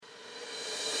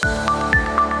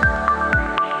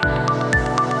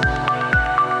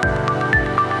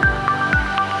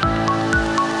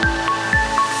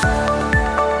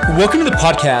Welcome to the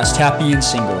podcast, Happy and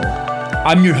Single.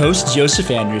 I'm your host,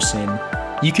 Joseph Anderson.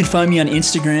 You can find me on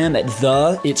Instagram at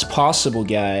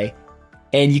 @It'sPossibleGuy,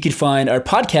 and you can find our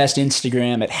podcast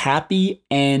Instagram at Happy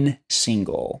and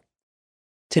Single.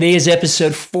 Today is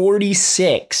episode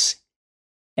 46,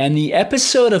 and the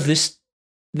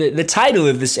title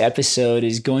of this episode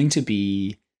is going to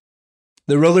be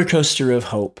The Roller Coaster of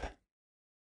Hope.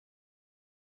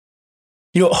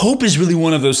 You know, hope is really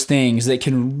one of those things that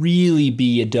can really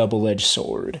be a double-edged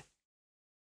sword.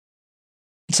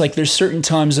 It's like there's certain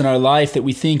times in our life that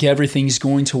we think everything's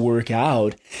going to work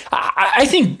out. I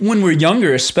think when we're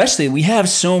younger especially, we have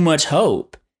so much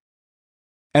hope.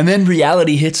 And then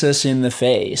reality hits us in the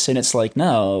face, and it's like,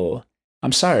 no,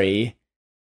 I'm sorry.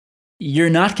 You're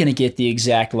not going to get the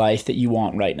exact life that you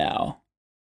want right now.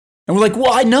 And we're like,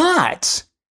 why not?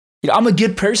 You know, I'm a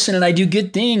good person and I do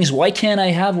good things. Why can't I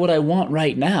have what I want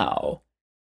right now?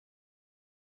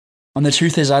 And the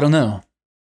truth is, I don't know.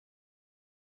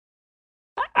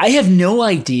 I have no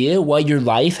idea why your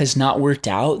life has not worked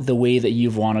out the way that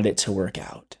you've wanted it to work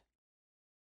out.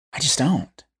 I just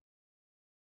don't.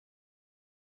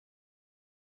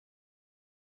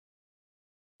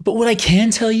 But what I can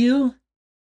tell you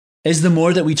is the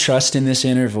more that we trust in this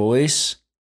inner voice,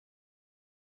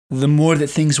 the more that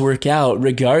things work out,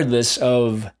 regardless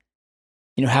of,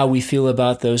 how we feel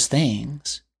about those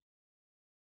things.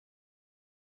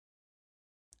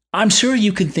 I'm sure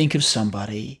you can think of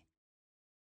somebody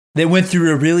that went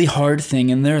through a really hard thing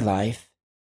in their life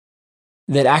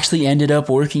that actually ended up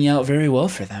working out very well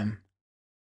for them.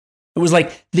 It was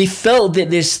like they felt that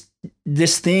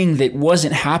this thing that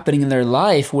wasn't happening in their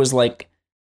life was like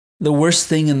the worst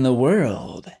thing in the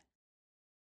world.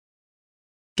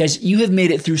 Guys, you have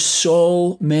made it through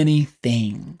so many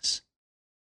things.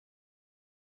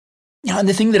 And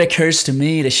the thing that occurs to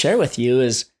me to share with you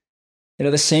is,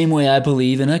 the same way I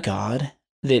believe in a God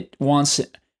that wants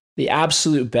the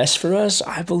absolute best for us,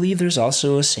 I believe there's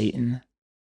also a Satan.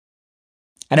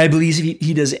 And I believe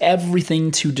he does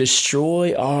everything to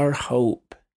destroy our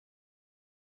hope.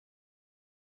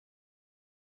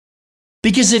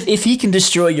 Because if he can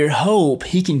destroy your hope,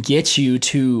 he can get you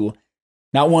to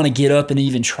not want to get up and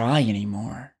even try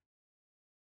anymore.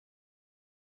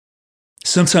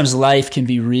 Sometimes life can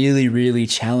be really, really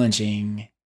challenging.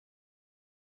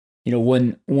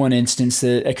 One instance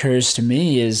that occurs to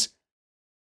me is,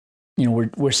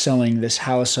 we're selling this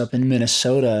house up in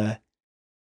Minnesota,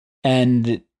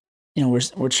 and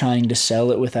we're trying to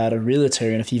sell it without a realtor.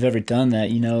 And if you've ever done that,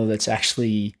 that's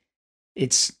actually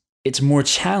it's more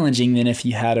challenging than if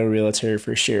you had a realtor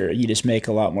for sure. You just make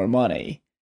a lot more money.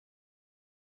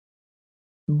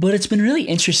 But it's been really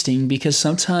interesting because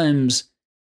sometimes,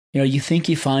 you think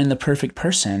you find the perfect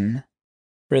person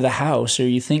for the house, or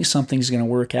you think something's going to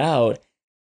work out.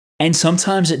 And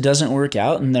sometimes it doesn't work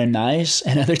out and they're nice.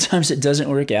 And other times it doesn't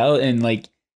work out and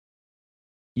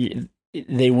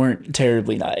they weren't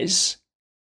terribly nice.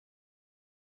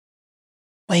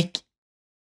 And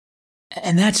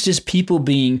that's just people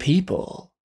being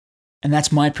people. And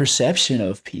that's my perception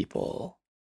of people.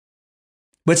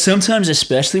 But sometimes,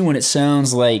 especially when it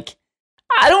sounds like,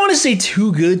 I don't want to say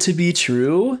too good to be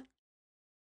true.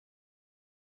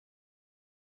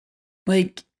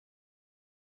 We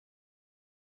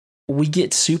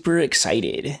get super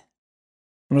excited.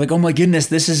 We're like, oh my goodness,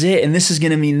 this is it. And this is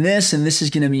going to mean this, and this is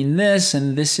going to mean this,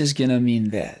 and this is going to mean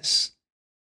this.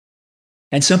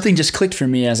 And something just clicked for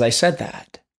me as I said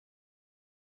that.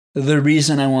 The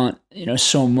reason I want,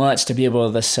 so much to be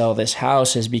able to sell this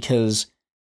house is because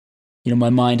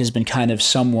my mind has been kind of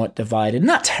somewhat divided.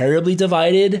 Not terribly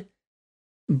divided,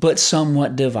 but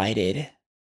somewhat divided.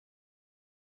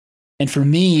 And for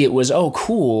me, it was, oh,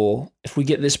 cool. If we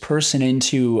get this person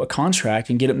into a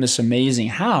contract and get them this amazing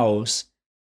house,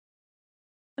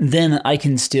 then I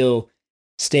can still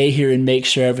stay here and make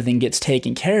sure everything gets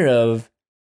taken care of.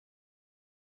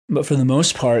 But for the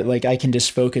most part, I can just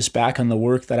focus back on the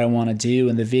work that I want to do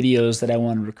and the videos that I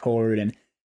want to record and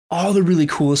all the really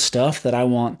cool stuff that I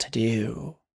want to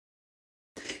do.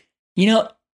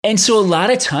 And so a lot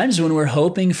of times when we're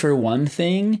hoping for one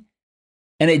thing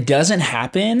and it doesn't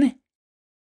happen,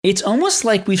 it's almost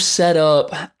like we've set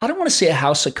up, I don't want to say a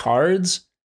house of cards,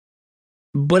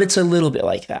 but it's a little bit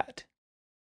like that.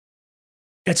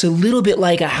 It's a little bit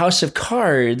like a house of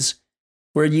cards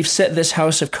where you've set this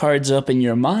house of cards up in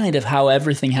your mind of how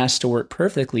everything has to work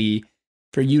perfectly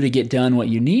for you to get done what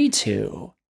you need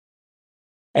to.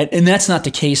 And that's not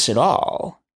the case at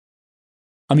all.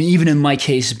 I mean, even in my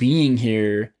case being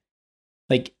here,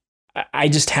 I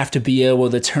just have to be able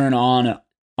to turn on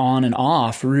and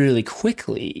off really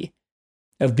quickly,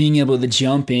 of being able to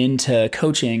jump into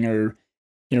coaching or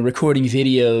recording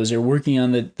videos or working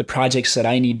on the projects that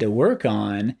I need to work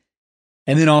on.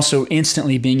 And then also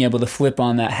instantly being able to flip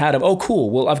on that hat of, oh,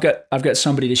 cool. Well, I've got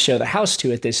somebody to show the house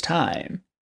to at this time.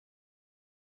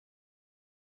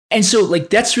 And so like,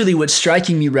 that's really what's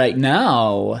striking me right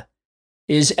now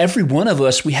is every one of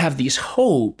us, we have these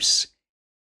hopes,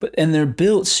 and they're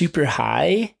built super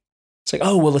high. It's like,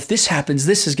 oh, well, if this happens,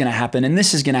 this is going to happen, and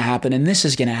this is going to happen, and this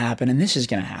is going to happen, and this is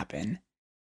going to happen.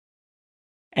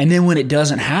 And then when it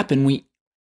doesn't happen,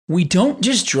 we don't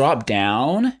just drop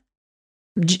down.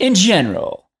 In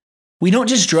general, we don't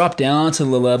just drop down to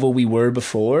the level we were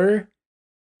before.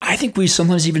 I think we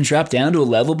sometimes even drop down to a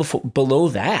level below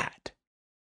that.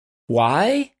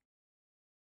 Why?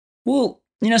 Well,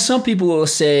 some people will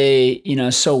say,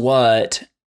 so what?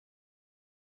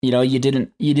 You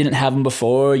didn't have them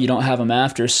before, you don't have them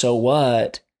after, so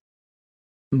what?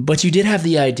 But you did have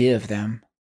the idea of them.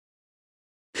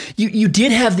 You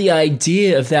did have the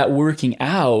idea of that working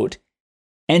out,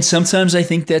 and sometimes I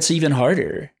think that's even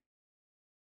harder.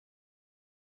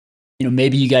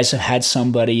 Maybe you guys have had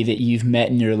somebody that you've met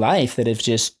in your life that have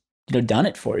just, done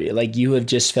it for you. Like you have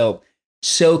just felt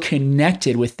so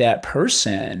connected with that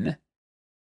person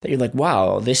that you're like,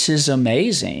 wow, this is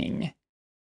amazing.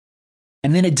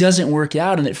 And then it doesn't work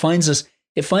out, and it finds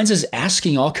us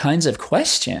asking all kinds of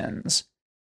questions.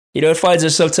 It finds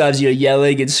us sometimes,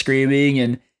 yelling and screaming.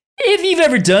 And if you've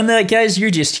ever done that, guys, you're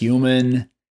just human.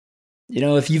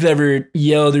 If you've ever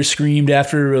yelled or screamed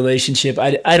after a relationship,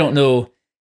 I don't know.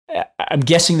 I'm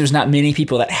guessing there's not many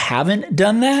people that haven't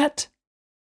done that.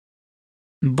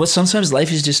 But sometimes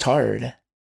life is just hard.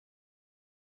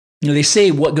 They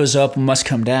say what goes up must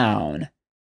come down.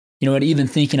 And even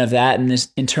thinking of that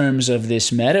in terms of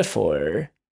this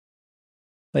metaphor,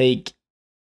 like,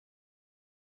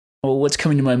 well, what's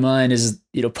coming to my mind is,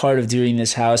 part of doing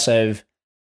this house, I've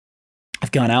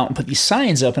gone out and put these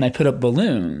signs up, and I put up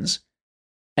balloons.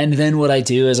 And then what I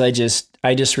do is I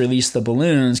just release the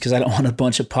balloons because I don't want a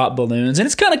bunch of pop balloons. And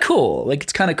it's kind of cool. Like,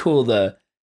 it's kind of cool to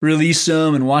release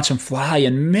them and watch them fly.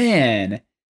 And man,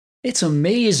 it's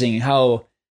amazing how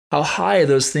high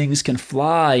those things can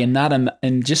fly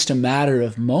in just a matter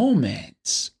of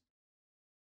moments.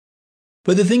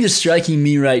 But the thing that's striking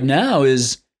me right now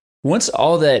is once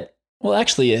all that, well,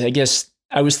 actually, I guess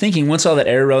I was thinking once all that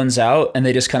air runs out and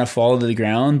they just kind of fall to the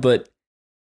ground, but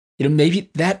maybe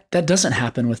that doesn't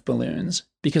happen with balloons,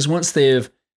 because once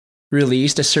they've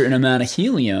released a certain amount of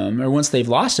helium, or once they've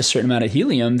lost a certain amount of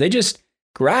helium, they just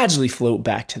gradually float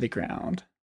back to the ground.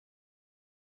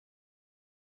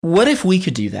 What if we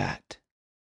could do that?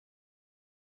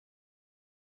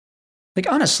 Like,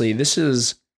 honestly, this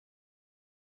is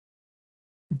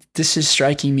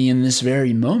striking me in this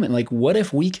very moment. Like, what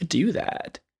if we could do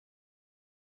that?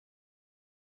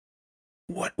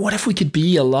 What if we could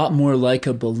be a lot more like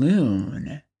a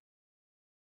balloon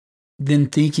than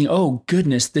thinking, oh,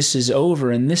 goodness, this is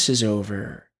over and this is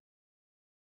over?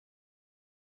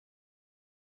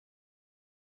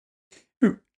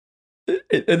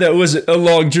 And that was a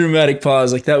long dramatic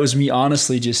pause. Like, that was me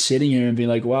honestly just sitting here and being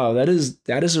like, wow, that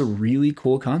is a really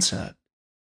cool concept.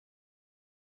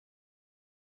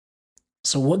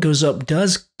 So what goes up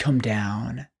does come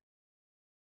down.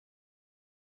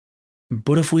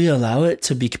 But if we allow it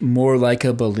to be more like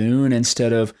a balloon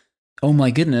instead of, oh my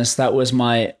goodness, that was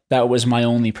my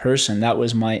only person, that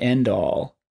was my end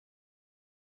all,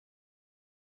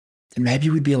 then maybe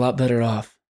we'd be a lot better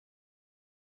off.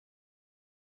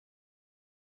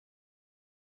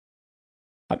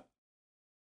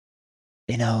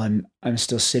 I'm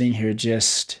still sitting here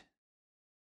just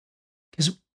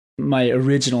because my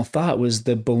original thought was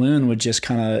the balloon would just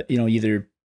kind of, either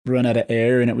run out of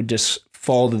air and it would just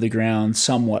fall to the ground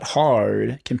somewhat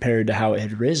hard compared to how it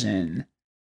had risen.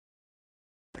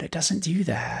 But it doesn't do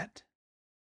that.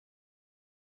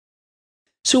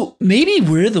 So maybe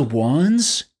we're the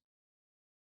ones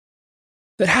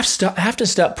that have to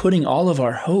stop putting all of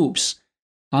our hopes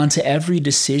onto every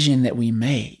decision that we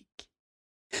make.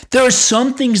 There are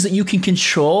some things that you can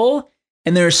control,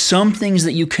 and there are some things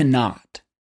that you cannot.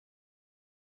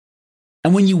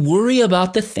 And when you worry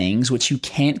about the things which you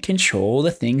can't control, the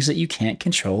things that you can't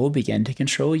control begin to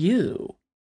control you.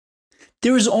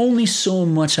 There is only so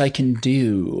much I can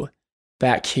do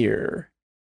back here,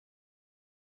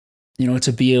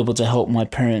 to be able to help my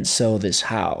parents sell this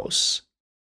house.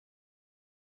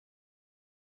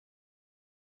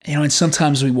 And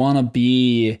sometimes we want to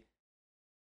be,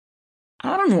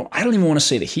 I don't even want to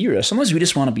say the hero. Sometimes we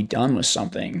just want to be done with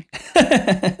something.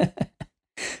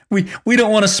 We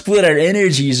don't want to split our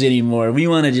energies anymore. We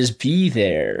want to just be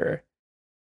there.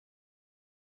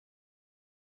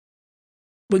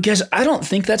 But guys, I don't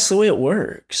think that's the way it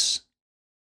works.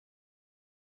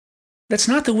 That's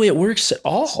not the way it works at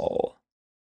all.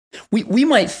 We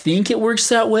might think it works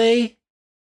that way,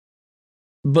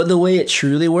 but the way it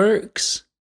truly works,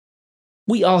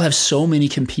 we all have so many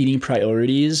competing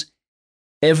priorities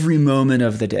every moment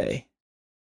of the day.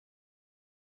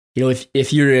 You know,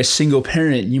 if you're a single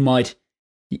parent,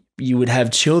 you would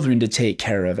have children to take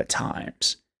care of at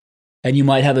times. And you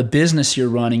might have a business you're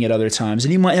running at other times,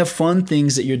 and you might have fun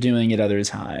things that you're doing at other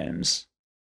times.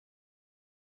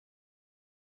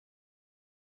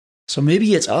 So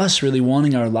maybe it's us really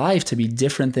wanting our life to be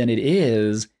different than it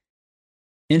is,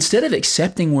 instead of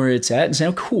accepting where it's at and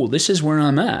saying, oh, cool, this is where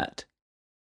I'm at.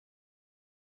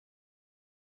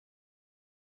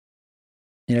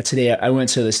 You know, today I went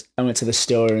to the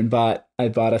store and bought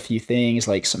a few things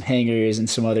like some hangers and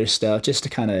some other stuff just to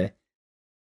kind of,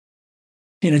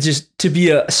 just to be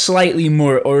a slightly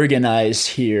more organized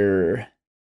here.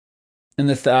 And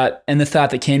the thought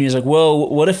that came to me was like, well,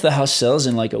 what if the house sells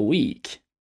in like a week?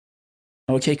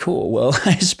 Okay, cool. Well,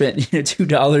 I spent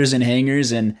 $2 in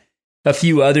hangers and a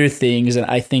few other things, and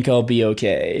I think I'll be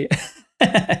okay.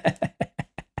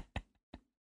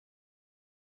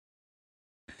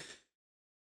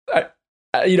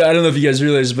 I don't know if you guys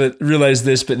realize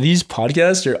this, but these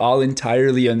podcasts are all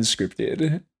entirely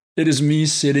unscripted. It is me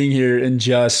sitting here and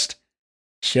just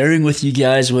sharing with you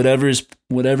guys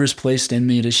whatever's placed in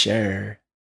me to share.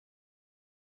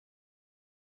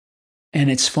 And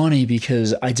it's funny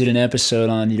because I did an episode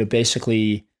on,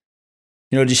 basically,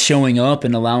 just showing up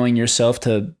and allowing yourself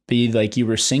to be like you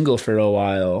were single for a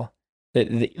while,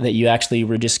 that you actually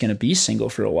were just going to be single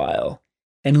for a while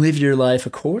and live your life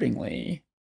accordingly.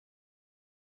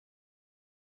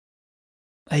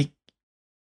 Like,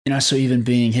 so even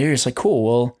being here, it's like, cool,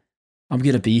 well, I'm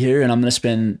going to be here and I'm going to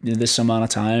spend this amount of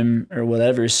time or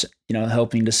whatever,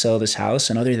 helping to sell this house.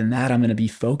 And other than that, I'm going to be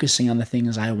focusing on the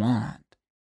things I want.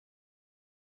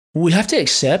 We have to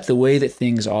accept the way that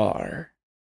things are.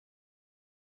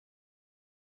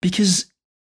 Because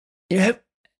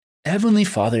Heavenly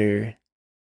Father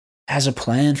has a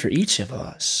plan for each of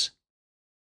us.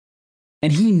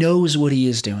 And He knows what He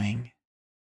is doing.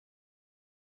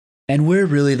 And we're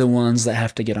really the ones that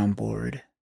have to get on board.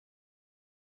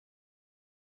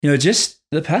 Just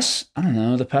the past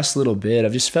little bit,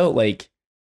 I've just felt like,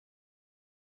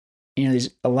 there's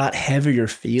a lot heavier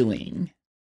feeling.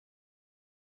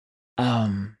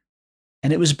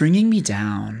 And it was bringing me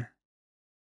down.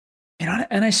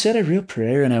 And I said a real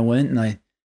prayer, and I went and I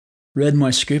read my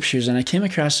scriptures, and I came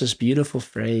across this beautiful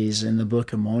phrase in the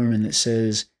Book of Mormon that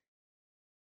says,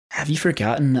 have you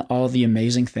forgotten all the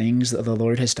amazing things that the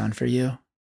Lord has done for you?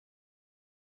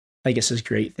 I guess it's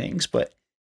great things, but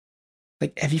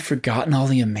like, have you forgotten all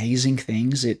the amazing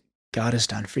things that God has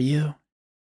done for you?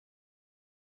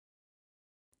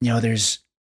 There's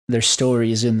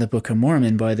stories in the Book of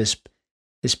Mormon by this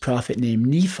prophet named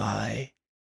Nephi.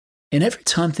 And every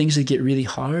time things would get really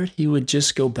hard, he would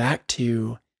just go back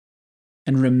to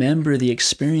and remember the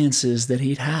experiences that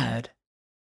he'd had.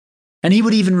 And he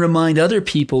would even remind other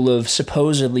people of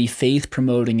supposedly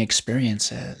faith-promoting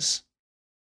experiences.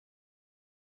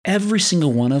 Every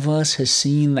single one of us has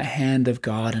seen the hand of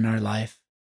God in our life.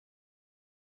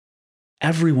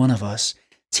 Every one of us.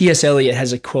 T.S. Eliot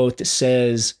has a quote that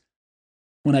says,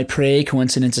 when I pray,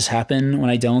 coincidences happen. When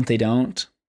I don't, they don't.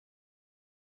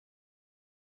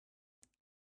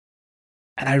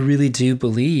 And I really do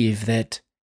believe that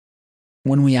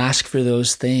when we ask for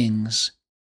those things,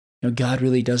 God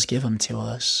really does give them to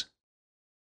us.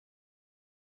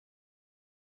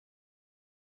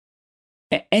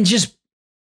 And just,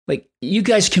 like, you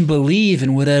guys can believe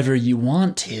in whatever you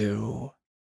want to.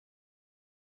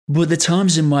 But the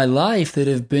times in my life that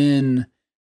have been,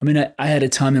 I had a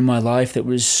time in my life that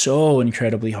was so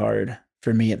incredibly hard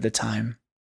for me at the time.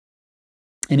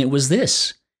 And it was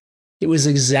this. It was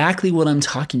exactly what I'm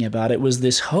talking about. It was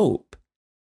this hope.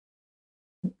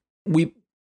 We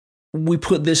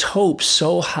put this hope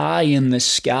so high in the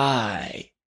sky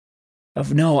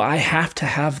of, no, I have to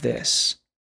have this.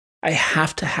 I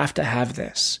have to have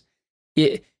this.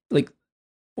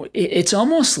 It's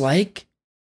almost like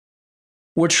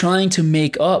we're trying to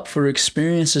make up for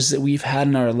experiences that we've had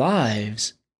in our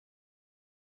lives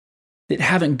that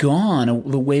haven't gone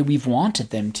the way we've wanted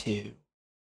them to.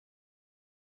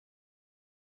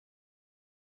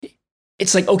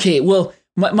 It's like, okay, well,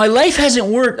 my life hasn't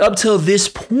worked up till this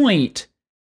point,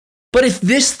 but if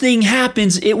this thing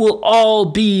happens, it will all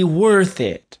be worth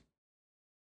it.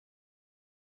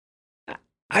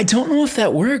 I don't know if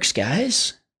that works,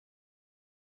 guys.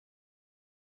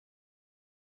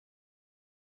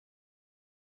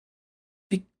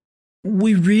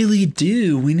 we really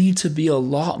do. We need to be a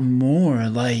lot more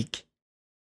like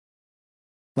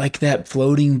that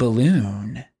floating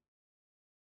balloon.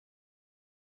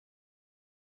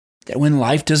 That when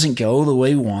life doesn't go the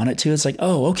way we want it to, it's like,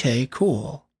 oh, okay,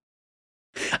 cool.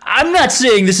 I'm not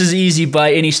saying this is easy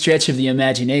by any stretch of the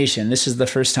imagination. This is the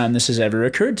first time this has ever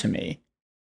occurred to me.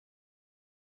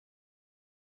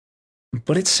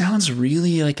 But it sounds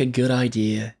really like a good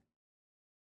idea.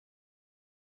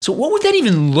 So what would that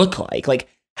even look like? Like,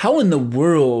 how in the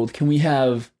world can we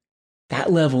have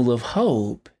that level of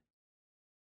hope?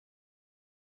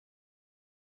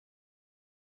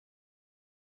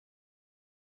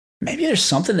 Maybe there's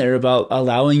something there about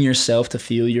allowing yourself to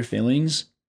feel your feelings.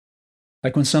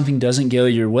 Like when something doesn't go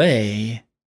your way.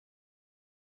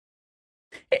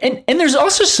 And there's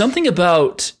also something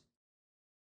about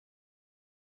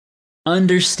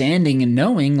understanding and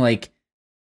knowing, like,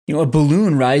 a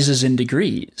balloon rises in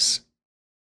degrees.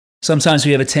 Sometimes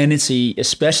we have a tendency,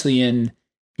 especially in,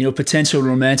 potential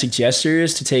romantic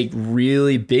gestures, to take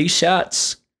really big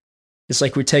shots. It's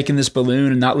like we're taking this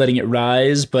balloon and not letting it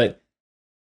rise, but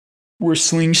we're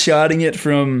slingshotting it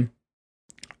from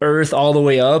Earth all the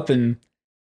way up, and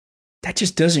that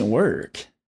just doesn't work.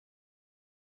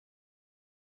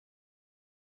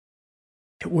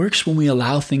 It works when we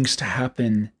allow things to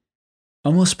happen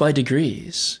almost by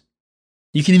degrees.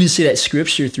 You can even see that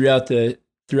scripture throughout the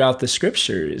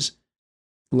scriptures,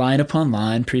 line upon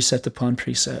line, precept upon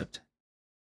precept,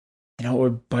 or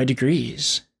by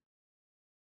degrees.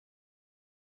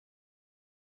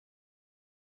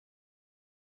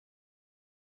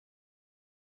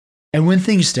 And when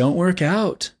things don't work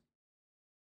out,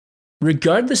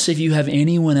 regardless if you have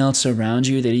anyone else around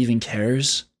you that even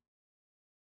cares,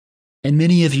 and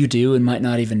many of you do and might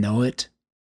not even know it,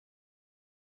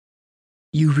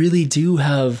 you really do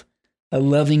have a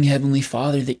loving Heavenly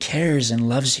Father that cares and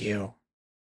loves you,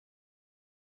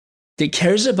 that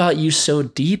cares about you so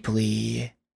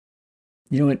deeply.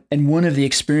 And one of the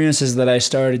experiences that I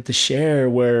started to share,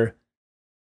 where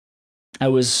I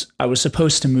was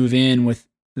supposed to move in with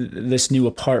this new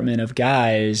apartment of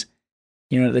guys,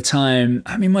 at the time,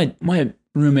 I mean, my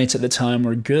roommates at the time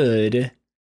were good.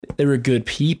 They were good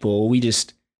people. We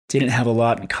just didn't have a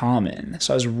lot in common.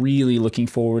 So I was really looking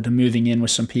forward to moving in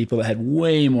with some people that had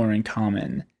way more in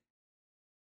common.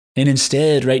 And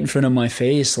instead, right in front of my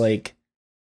face, like,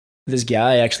 this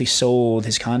guy actually sold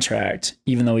his contract,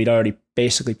 even though he'd already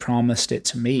basically promised it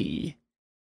to me.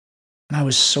 And I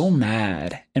was so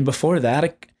mad. And before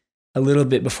that, a little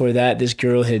bit before that, this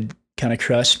girl had kind of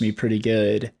crushed me pretty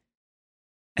good.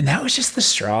 And that was just the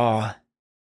straw.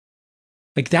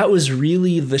 Like, that was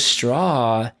really the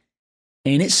straw.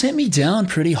 And it sent me down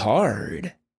pretty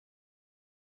hard.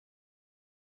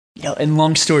 And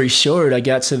long story short, I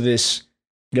got to this,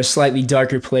 slightly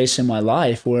darker place in my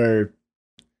life where,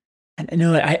 I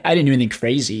didn't do anything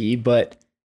crazy, but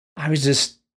I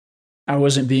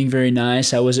wasn't being very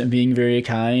nice. I wasn't being very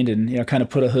kind, and, kind of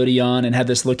put a hoodie on and had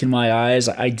this look in my eyes.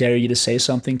 I dare you to say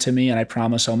something to me, and I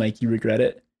promise I'll make you regret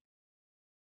it.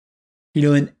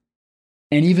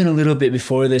 And even a little bit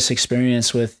before this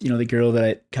experience with, the girl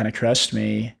that kind of crushed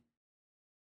me,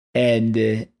 and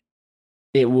it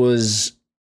was,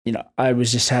 I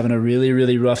was just having a really,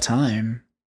 really rough time.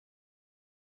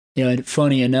 And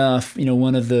funny enough,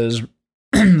 one of those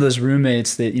those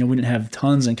roommates that, we didn't have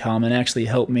tons in common actually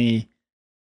helped me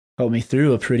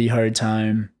through a pretty hard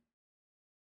time.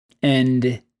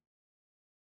 And,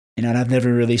 and I've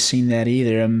never really seen that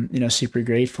either. I'm, super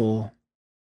grateful.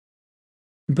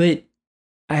 But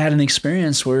I had an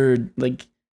experience where, like,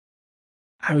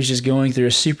 I was just going through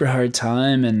a super hard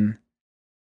time, and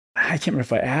I can't remember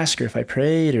if I asked or if I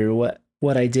prayed or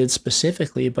what I did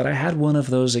specifically, but I had one of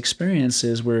those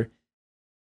experiences where,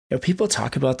 people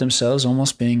talk about themselves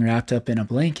almost being wrapped up in a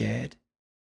blanket.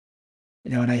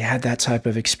 And I had that type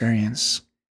of experience.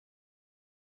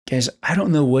 Guys, I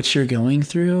don't know what you're going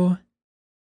through,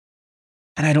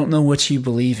 and I don't know what you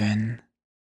believe in.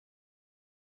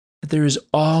 But there is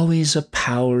always a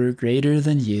power greater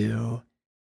than you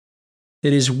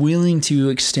that is willing to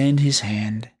extend his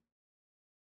hand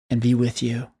and be with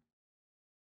you.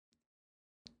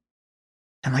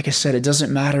 And like I said, it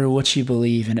doesn't matter what you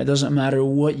believe in. It doesn't matter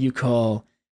what you call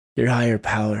your higher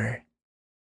power.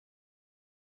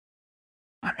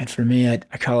 I mean, for me, I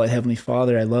call it Heavenly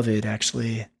Father. I love it,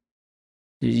 actually,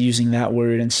 using that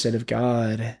word instead of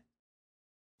God.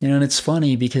 And it's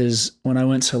funny because when I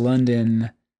went to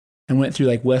London and went through,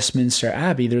 like, Westminster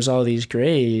Abbey, there's all these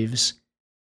graves,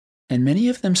 and many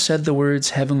of them said the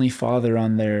words Heavenly Father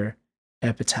on their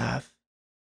epitaph.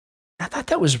 I thought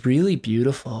that was really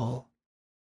beautiful.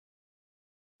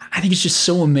 I think it's just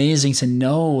so amazing to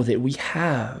know that we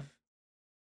have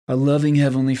a loving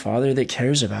Heavenly Father that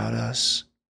cares about us.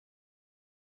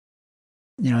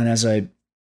 And as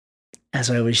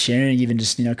I was sharing, even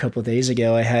just a couple of days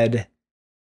ago, I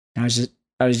was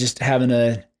just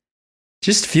having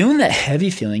just feeling that heavy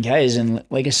feeling, guys. And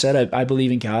like I said, I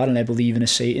believe in God and I believe in a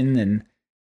Satan. And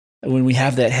when we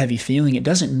have that heavy feeling, it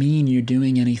doesn't mean you're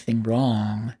doing anything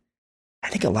wrong. I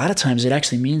think a lot of times it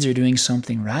actually means you're doing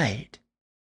something right.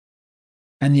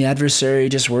 And the adversary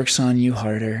just works on you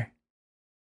harder.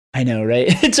 I know, right?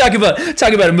 Talk about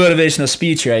a motivational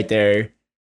speech right there.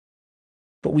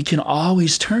 But we can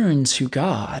always turn to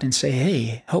God and say,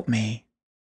 hey, help me.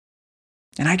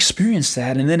 And I experienced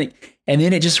that. And then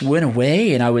it just went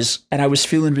away, and I was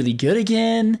feeling really good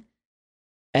again.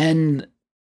 And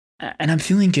I'm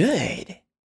feeling good.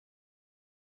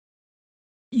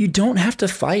 You don't have to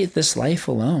fight this life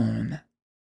alone.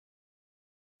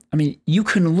 I mean, you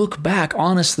can look back,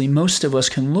 honestly, most of us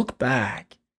can look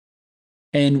back,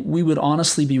 and we would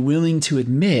honestly be willing to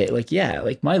admit,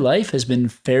 my life has been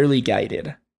fairly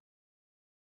guided.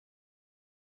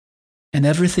 And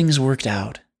everything's worked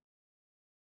out.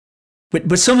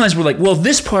 But sometimes we're like, well,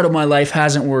 this part of my life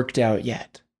hasn't worked out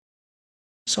yet.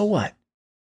 So what?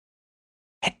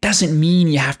 It doesn't mean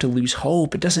you have to lose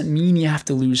hope. It doesn't mean you have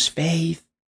to lose faith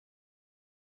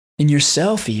in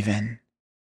yourself even.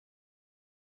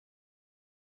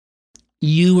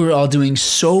 You are all doing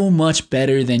so much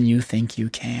better than you think you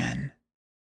can.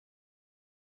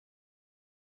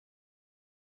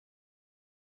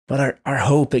 But our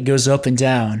hope, it goes up and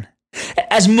down.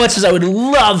 As much as I would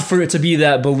love for it to be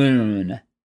that balloon,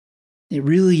 it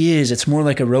really is. It's more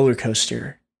like a roller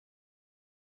coaster.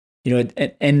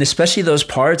 And especially those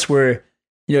parts where,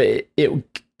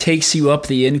 it takes you up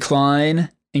the incline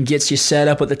and gets you set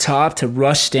up at the top to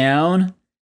rush down.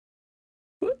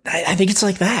 I think it's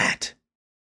like that.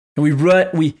 And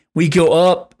we go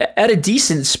up at a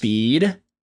decent speed,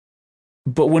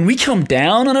 but when we come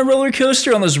down on a roller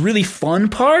coaster on those really fun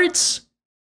parts,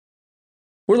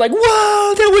 we're like,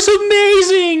 whoa, that was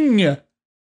amazing.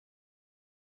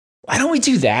 Why don't we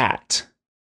do that?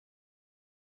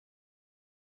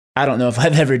 I don't know if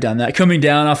I've ever done that. Coming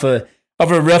down off a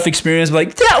rough experience,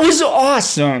 like, that was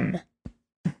awesome.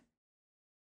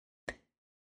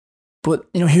 But,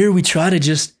 here we try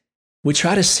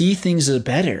to see things as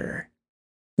better.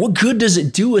 What good does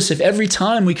it do us if every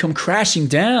time we come crashing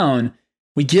down,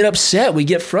 we get upset, we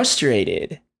get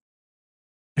frustrated?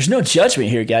 There's no judgment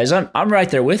here, guys. I'm right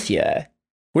there with you.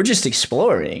 We're just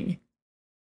exploring.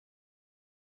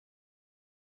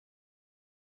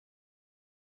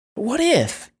 But what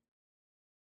if?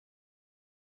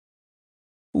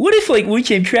 What if, we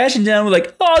came crashing down, we're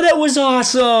like, oh, that was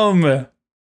awesome?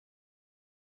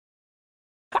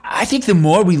 I think the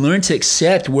more we learn to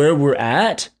accept where we're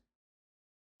at,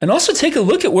 and also take a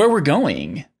look at where we're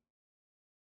going.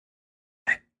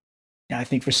 I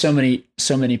think for so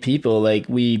many people,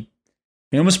 we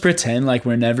almost pretend like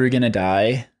we're never going to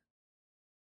die.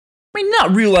 I mean,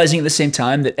 not realizing at the same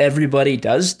time that everybody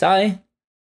does die.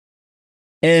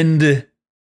 And,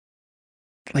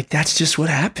 that's just what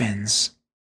happens.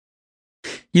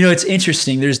 It's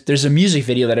interesting. There's a music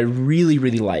video that I really,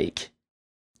 really like.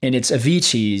 And it's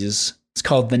Avicii's. It's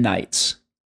called The Nights.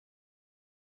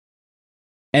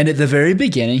 And at the very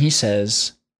beginning, he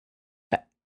says,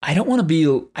 I don't want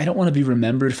to be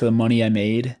remembered for the money I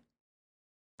made.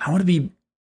 I want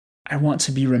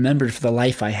to be remembered for the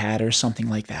life I had, or something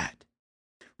like that.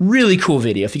 Really cool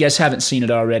video. If you guys haven't seen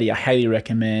it already, I highly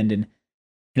recommend. And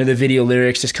the video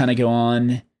lyrics just kind of go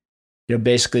on,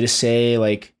 basically to say,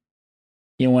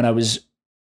 when I was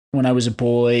a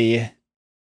boy.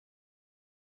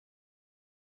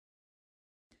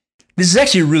 This is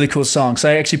actually a really cool song, so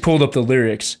I actually pulled up the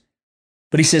lyrics.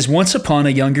 But he says, once upon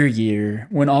a younger year,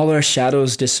 when all our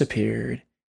shadows disappeared,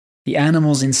 the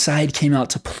animals inside came out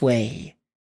to play.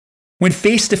 When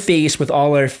face to face with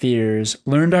all our fears,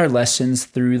 learned our lessons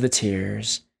through the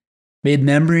tears, made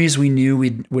memories we knew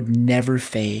would never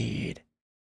fade.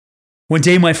 One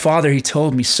day my father, he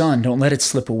told me, son, don't let it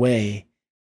slip away.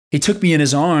 He took me in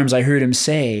his arms, I heard him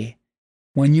say,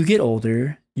 when you get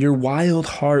older, your wild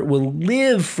heart will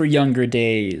live for younger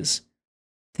days.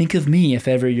 Think of me if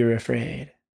ever you're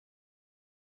afraid.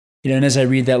 And as I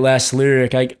read that last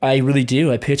lyric, I really do.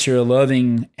 I picture a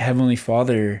loving Heavenly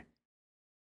Father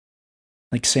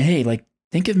say, hey,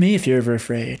 think of me if you're ever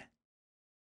afraid.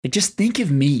 Just think of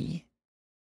me.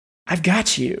 I've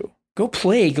got you. Go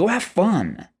play. Go have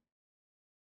fun.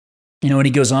 And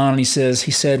he goes on and he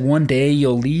said, one day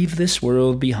you'll leave this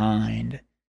world behind.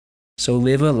 So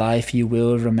live a life you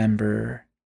will remember.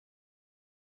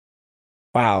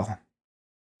 Wow.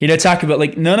 Talk about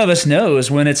like none of us knows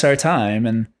when it's our time,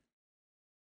 and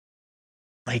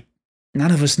like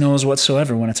none of us knows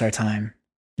whatsoever when it's our time.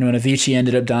 And Avicii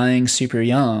ended up dying super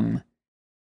young.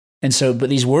 And so, but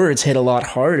these words hit a lot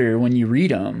harder when you read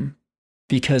them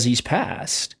because he's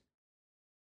passed.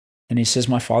 And he says,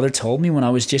 my father told me when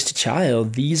I was just a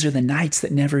child, these are the nights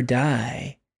that never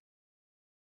die.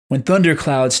 When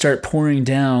thunderclouds start pouring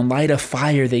down, light a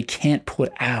fire they can't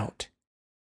put out.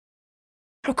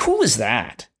 How cool is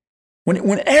that?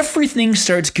 When everything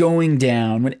starts going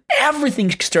down, when everything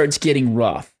starts getting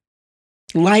rough,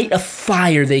 light a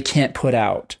fire they can't put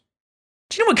out.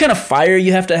 Do you know what kind of fire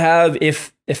you have to have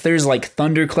if there's like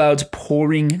thunderclouds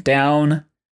pouring down?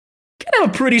 You gotta have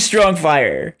a pretty strong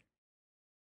fire.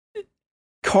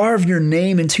 Carve your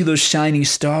name into those shining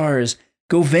stars.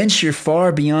 Go venture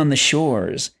far beyond the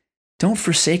shores. Don't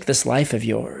forsake this life of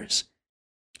yours.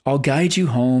 I'll guide you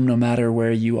home no matter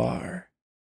where you are.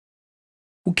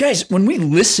 Well, guys, when we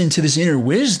listen to this inner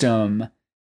wisdom,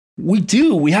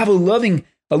 we have a loving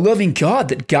God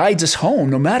that guides us home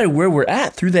no matter where we're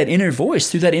at through that inner voice,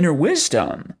 through that inner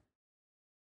wisdom.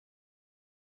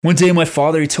 One day my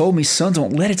father told me, son,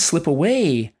 don't let it slip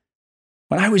away.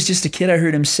 When I was just a kid, I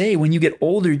heard him say, when you get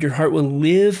older, your heart will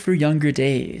live for younger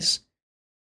days.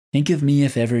 Think of me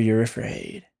if ever you're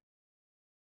afraid.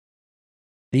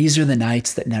 These are the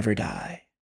nights that never die.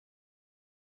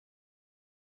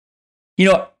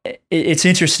 It's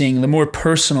interesting. The more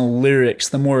personal lyrics,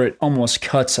 the more it almost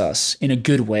cuts us in a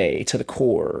good way to the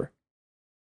core.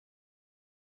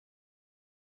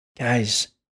 Guys,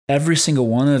 every single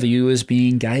one of you is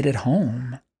being guided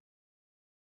home.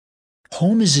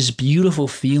 Home is this beautiful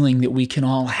feeling that we can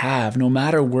all have no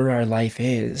matter where our life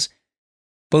is.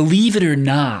 Believe it or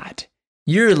not,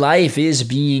 your life is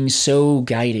being so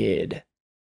guided.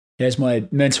 As my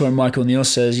mentor Michael Neal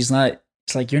says,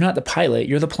 it's like you're not the pilot,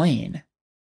 you're the plane.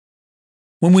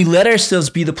 When we let ourselves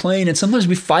be the plane, and sometimes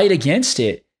we fight against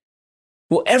it,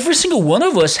 well, every single one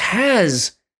of us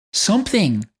has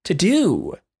something to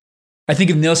do. I think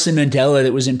of Nelson Mandela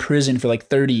that was in prison for like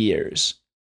 30 years.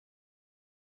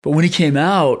 But when he came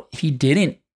out, he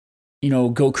didn't,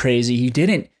 go crazy. He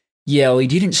didn't yell. He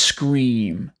didn't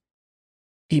scream.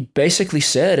 He basically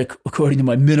said, according to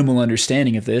my minimal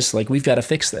understanding of this, like, we've got to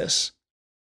fix this.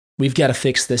 We've got to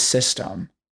fix this system.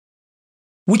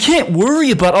 We can't worry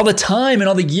about all the time and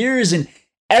all the years and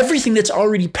everything that's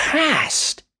already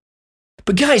passed.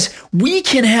 But guys, we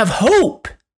can have hope.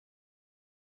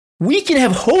 We can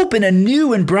have hope in a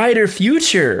new and brighter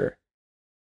future.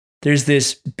 There's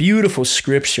this beautiful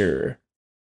scripture.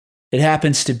 It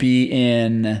happens to be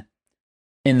in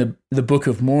the Book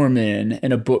of Mormon,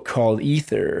 in a book called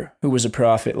Ether, who was a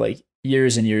prophet like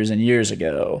years and years and years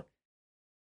ago.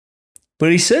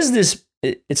 But he says this,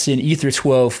 it's in Ether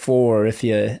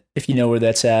 12:4, if you know where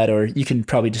that's at, or you can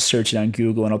probably just search it on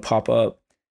Google and it'll pop up.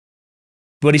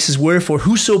 But he says, wherefore,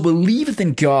 whoso believeth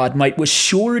in God might with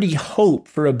surety hope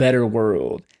for a better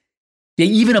world, yea,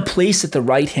 even a place at the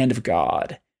right hand of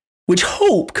God, which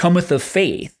hope cometh of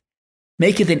faith,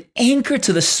 maketh an anchor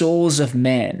to the souls of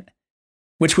men,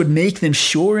 which would make them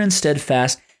sure and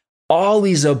steadfast,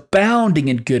 always abounding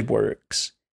in good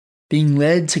works, being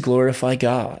led to glorify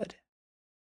God.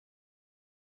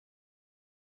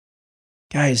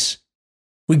 Guys,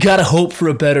 we gotta hope for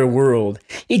a better world.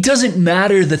 It doesn't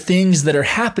matter the things that are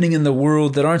happening in the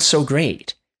world that aren't so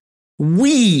great.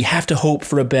 We have to hope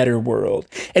for a better world.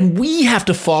 And we have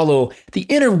to follow the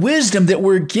inner wisdom that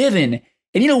we're given.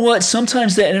 And you know what?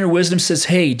 Sometimes that inner wisdom says,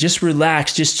 hey, just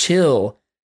relax, just chill.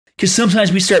 Because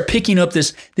sometimes we start picking up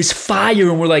this fire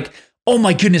and we're like, oh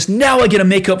my goodness, now I gotta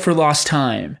make up for lost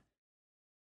time.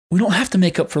 We don't have to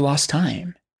make up for lost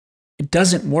time. It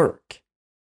doesn't work.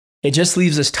 It just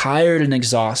leaves us tired and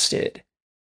exhausted.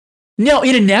 Now,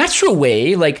 in a natural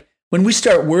way, like when we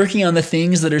start working on the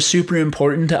things that are super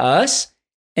important to us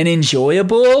and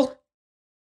enjoyable,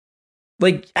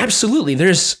 like absolutely,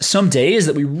 there's some days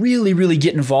that we really, really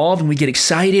get involved and we get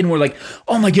excited and we're like,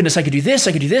 oh my goodness, I could do this,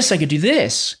 I could do this, I could do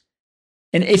this.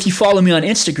 And if you follow me on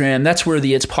Instagram, that's where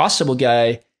the It's Possible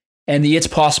guy and the It's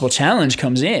Possible challenge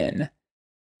comes in.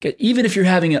 Even if you're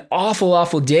having an awful,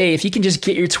 awful day, if you can just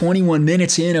get your 21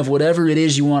 minutes in of whatever it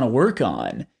is you want to work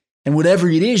on and whatever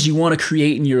it is you want to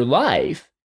create in your life,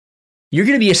 you're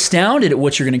going to be astounded at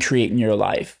what you're going to create in your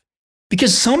life.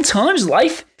 Because sometimes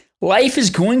life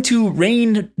is going to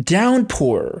rain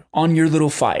downpour on your little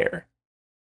fire.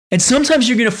 And sometimes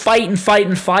you're going to fight and fight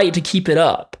and fight to keep it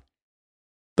up.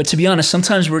 But to be honest,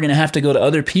 sometimes we're going to have to go to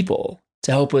other people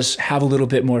to help us have a little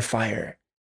bit more fire.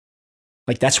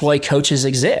 Like, that's why coaches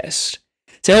exist.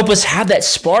 to help us have that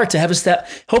spark, to help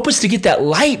us to get that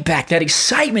light back, that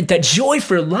excitement, that joy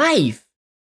for life.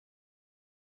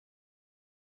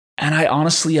 And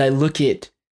I look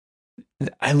at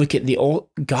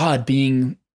God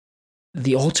being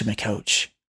the ultimate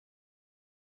coach.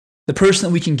 The person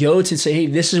that we can go to and say, hey,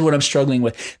 this is what I'm struggling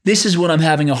with. This is what I'm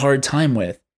having a hard time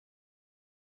with.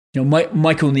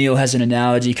 Michael Neal has an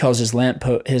analogy. He calls his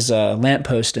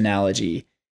lamppost analogy.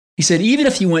 He said, even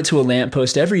if you went to a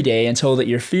lamppost every day and told it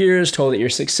your fears, told it your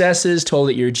successes, told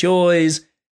it your joys,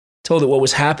 told it what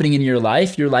was happening in your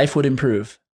life would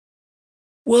improve.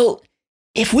 Well,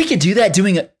 if we could do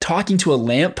that talking to a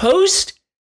lamppost,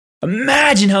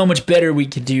 imagine how much better we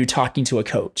could do talking to a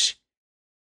coach.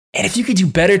 And if you could do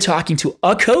better talking to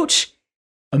a coach,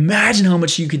 imagine how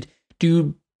much you could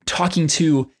do talking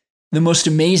to the most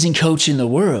amazing coach in the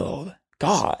world,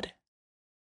 God,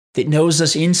 that knows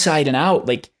us inside and out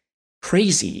like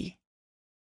crazy.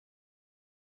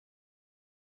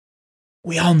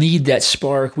 We all need that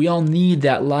spark. We all need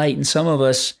that light. And some of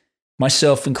us,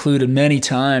 myself included, many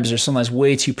times are sometimes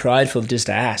way too prideful just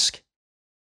to ask.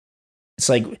 It's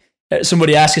like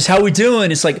somebody asks us, how are we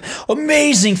doing? It's like,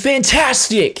 amazing,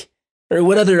 fantastic, or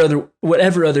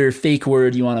whatever other fake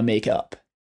word you want to make up.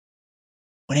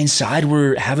 When inside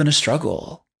we're having a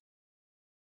struggle.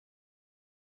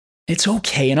 It's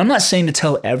okay. And I'm not saying to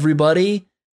tell everybody,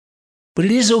 but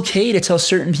it is okay to tell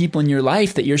certain people in your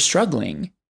life that you're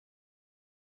struggling.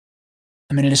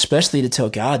 I mean, and especially to tell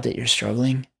God that you're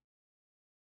struggling.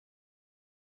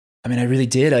 I mean, I really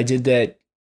did. I did that,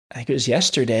 I think it was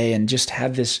yesterday, and just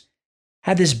had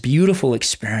this beautiful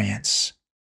experience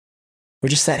where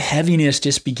just that heaviness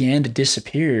just began to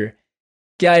disappear.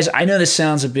 Guys, I know this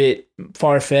sounds a bit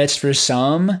far-fetched for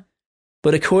some,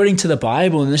 but according to the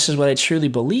Bible, and this is what I truly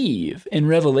believe, in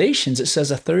Revelations, it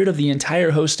says 1/3 of the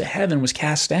entire host of heaven was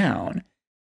cast down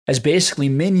as basically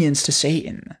minions to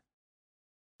Satan.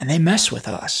 And they mess with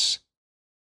us.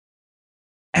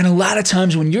 And a lot of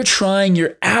times when you're trying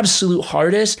your absolute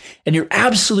hardest and your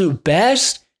absolute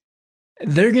best,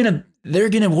 they're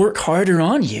gonna work harder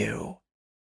on you.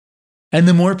 And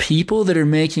the more people that are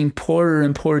making poorer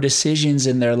and poorer decisions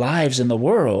in their lives in the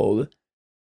world,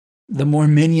 the more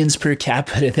minions per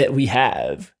capita that we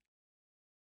have.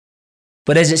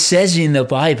 But as it says in the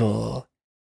Bible,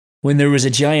 when there was a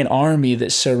giant army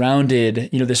that surrounded,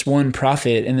 this one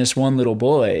prophet and this one little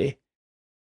boy,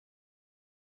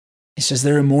 it says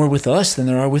there are more with us than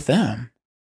there are with them.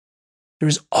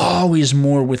 There's always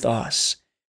more with us.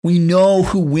 We know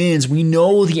who wins. We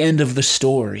know the end of the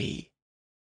story.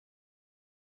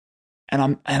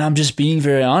 And I'm just being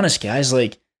very honest, guys.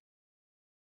 Like,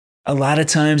 a lot of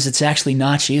times it's actually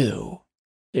not you.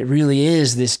 It really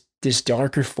is this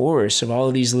darker force of all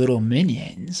of these little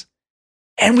minions.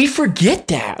 And we forget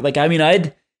that. Like, I mean,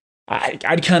 I'd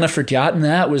kind of forgotten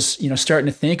that, was, starting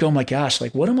to think, oh my gosh,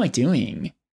 like, what am I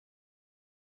doing?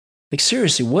 Like,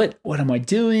 seriously, what am I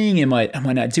doing? Am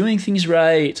I not doing things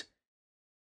right?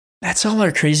 That's all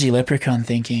our crazy leprechaun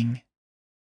thinking.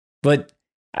 But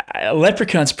a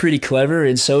leprechaun's pretty clever,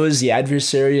 and so is the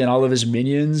adversary and all of his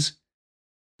minions.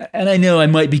 And I know I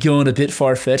might be going a bit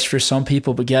far-fetched for some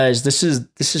people, but guys, this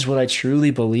is what I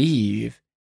truly believe.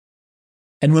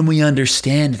 And when we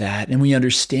understand that, and we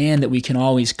understand that we can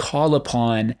always call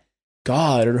upon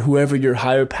God or whoever your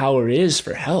higher power is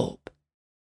for help,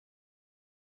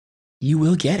 you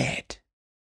will get it.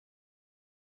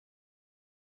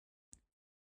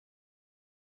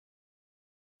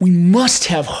 We must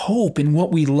have hope in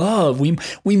what we love.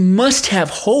 We must have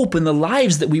hope in the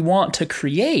lives that we want to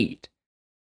create.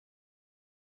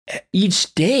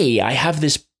 Each day I have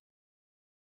this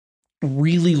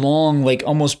really long, like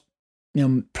almost,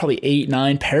 probably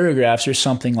 8-9 paragraphs or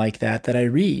something like that I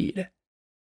read.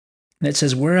 And it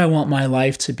says where I want my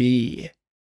life to be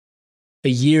a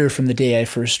year from the day I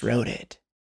first wrote it.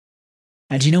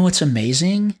 And you know what's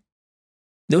amazing?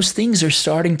 Those things are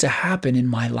starting to happen in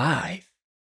my life.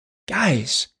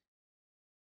 Guys,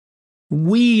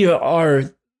 we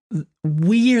are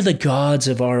the gods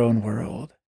of our own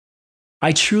world.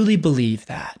 I truly believe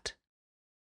that.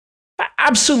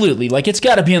 Absolutely. Like, it's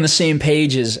got to be on the same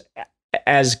page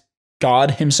as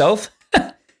God himself.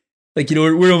 Like,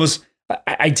 we're almost,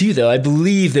 I do though. I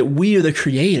believe that we are the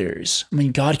creators. I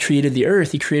mean, God created the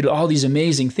earth. He created all these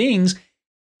amazing things,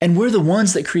 and we're the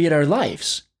ones that create our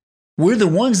lives. We're the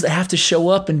ones that have to show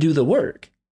up and do the work.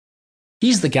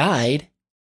 He's the guide.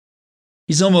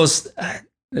 He's almost,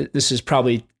 this is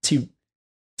probably too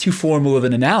formal of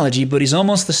an analogy, but he's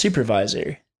almost the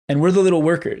supervisor, and we're the little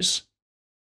workers.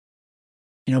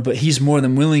 But he's more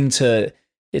than willing to,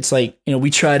 it's like, we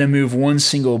try to move one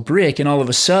single brick, and all of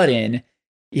a sudden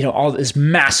all this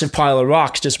massive pile of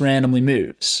rocks just randomly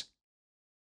moves.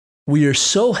 We are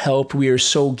so helped, we are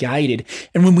so guided.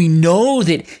 And when we know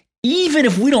that even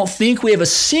if we don't think we have a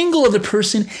single other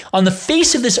person on the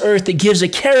face of this earth that gives a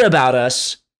care about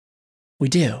us, we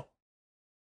do.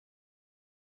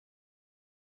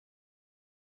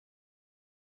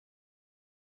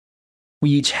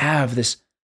 We each have this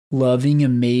loving,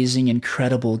 amazing,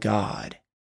 incredible God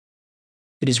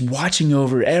that is watching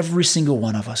over every single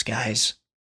one of us, guys.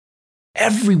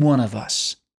 Every one of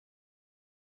us.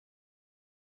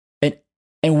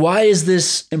 And why is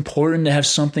this important to have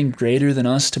something greater than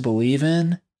us to believe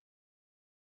in?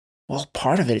 Well,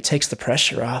 part of it takes the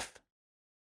pressure off.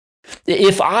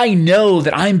 If I know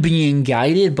that I'm being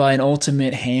guided by an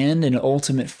ultimate hand and an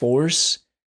ultimate force,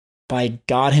 by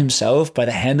God himself, by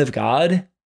the hand of God,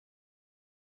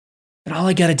 then all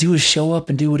I got to do is show up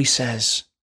and do what he says.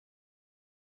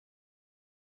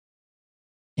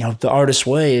 The Artist's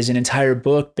Way is an entire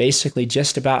book basically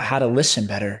just about how to listen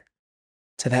better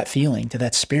to that feeling, to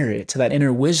that spirit, to that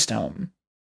inner wisdom.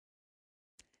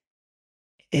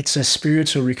 It's a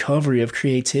spiritual recovery of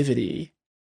creativity.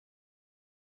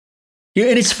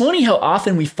 And it's funny how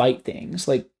often we fight things.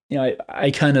 Like,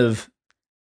 I've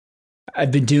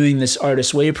been doing this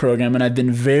Artist's Way program, and I've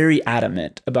been very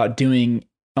adamant about doing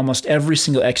almost every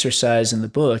single exercise in the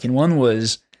book. And one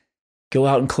was go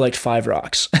out and collect 5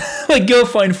 rocks. Like, go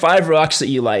find 5 rocks that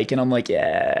you like. And I'm like,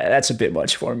 yeah, that's a bit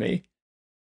much for me.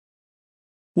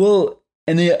 Well,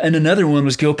 and another one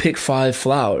was go pick 5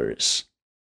 flowers.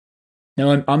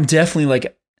 Now, I'm definitely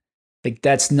like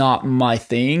that's not my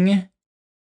thing.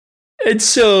 And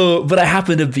so, but I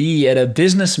happened to be at a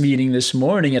business meeting this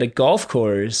morning at a golf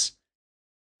course,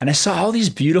 and I saw all these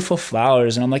beautiful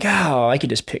flowers, and I'm like, oh, I could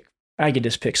just pick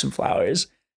some flowers.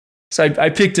 So I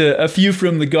picked a few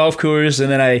from the golf course,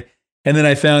 and then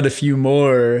I found a few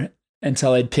more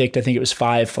until I'd picked, I think it was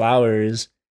 5 flowers.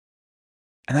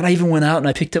 And then I even went out and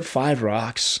I picked up 5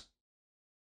 rocks.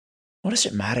 What does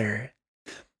it matter?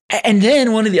 And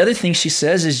then one of the other things she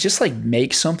says is just like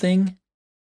make something.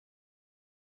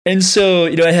 And so,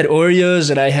 I had Oreos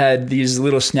and I had these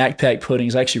little snack pack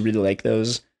puddings. I actually really like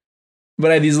those.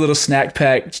 But I had these little snack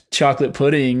pack chocolate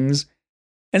puddings.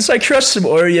 And so I crushed some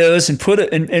Oreos and put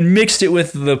it and mixed it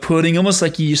with the pudding, almost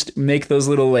like you used to make those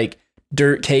little like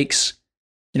dirt cakes.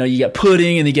 You got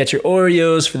pudding and you got your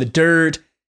Oreos for the dirt.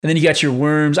 And then you got your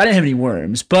worms. I didn't have any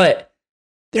worms, but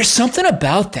there's something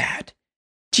about that.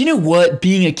 Do you know what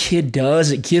being a kid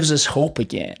does? It gives us hope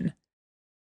again.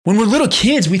 When we're little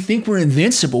kids, we think we're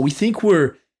invincible. We think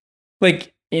we're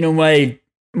like,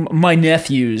 my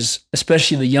nephews,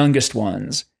 especially the youngest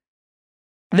ones,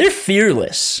 they're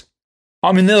fearless.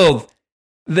 I mean,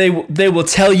 they will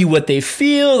tell you what they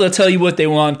feel. They'll tell you what they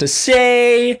want to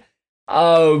say.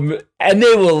 And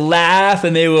they will laugh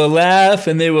and they will laugh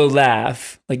and they will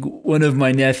laugh. Like one of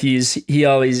my nephews, he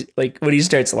always, like when he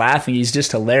starts laughing, he's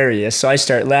just hilarious. So I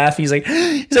start laughing. He's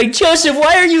like, Joseph,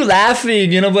 why are you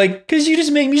laughing? And I'm like, because you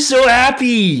just make me so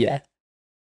happy. And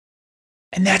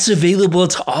that's available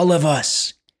to all of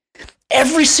us.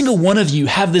 Every single one of you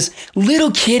have this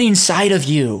little kid inside of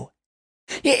you.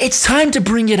 It's time to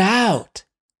bring it out.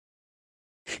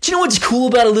 Do you know what's cool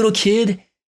about a little kid?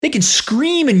 They can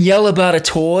scream and yell about a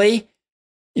toy,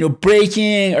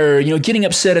 breaking or, getting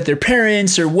upset at their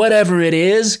parents or whatever it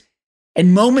is.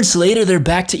 And moments later, they're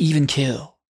back to even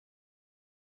kill.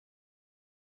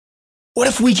 What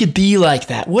if we could be like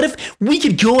that? What if we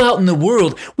could go out in the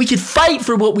world? We could fight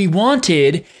for what we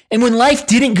wanted. And when life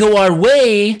didn't go our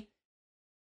way,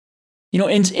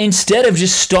 instead of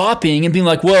just stopping and being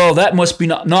like, well, that must be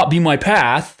not be my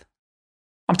path.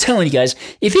 I'm telling you guys,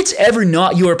 if it's ever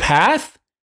not your path,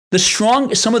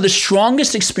 some of the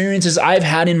strongest experiences I've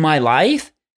had in my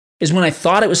life is when I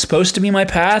thought it was supposed to be my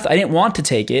path. I didn't want to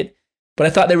take it, but I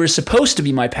thought they were supposed to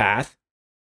be my path,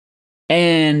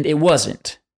 and it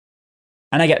wasn't.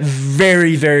 And I got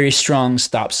very, very strong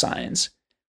stop signs.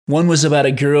 One was about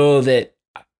a girl that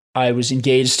I was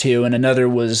engaged to, and another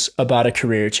was about a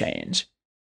career change.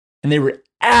 And they were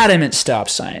adamant stop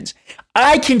signs.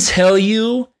 I can tell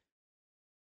you,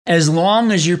 as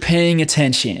long as you're paying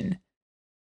attention,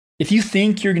 if you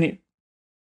think you're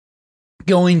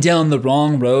going down the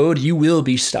wrong road, you will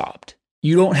be stopped.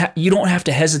 You don't have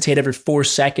to hesitate every 4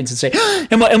 seconds and say,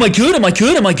 am I good? Am I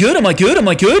good? Am I good? Am I good? Am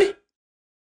I good?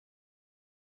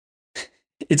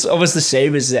 It's almost the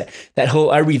same as that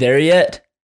whole, are we there yet?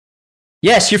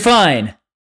 Yes, you're fine.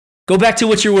 Go back to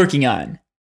what you're working on.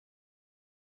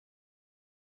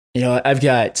 I've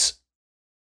got,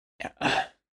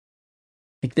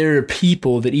 there are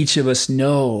people that each of us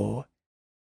know.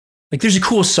 Like there's a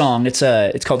cool song. It's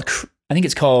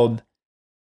called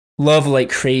Love Like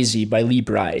Crazy by Lee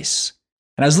Brice.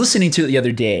 And I was listening to it the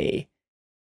other day,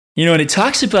 and it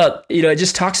talks about, it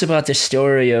just talks about this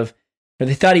story of,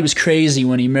 they thought he was crazy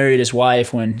when he married his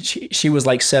wife when she was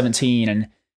like 17 and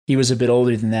he was a bit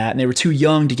older than that. And they were too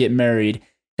young to get married.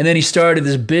 And then he started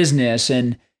this business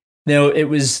and, it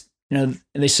was,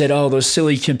 they said, oh, those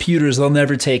silly computers, they'll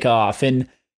never take off. And,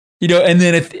 and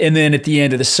then at the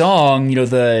end of the song,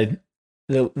 the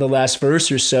last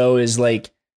verse or so is like,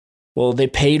 well, they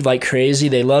paid like crazy.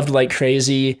 They loved like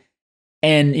crazy.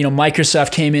 And,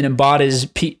 Microsoft came in and bought his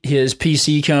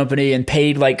PC company and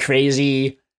paid like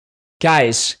crazy.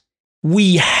 Guys,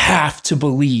 we have to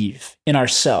believe in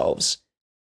ourselves.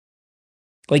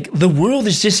 Like, the world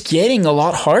is just getting a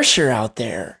lot harsher out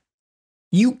there.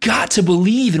 You got to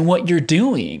believe in what you're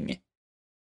doing.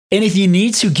 And if you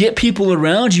need to, get people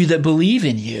around you that believe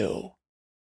in you.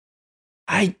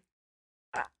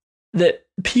 The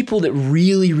people that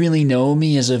really, really know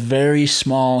me is a very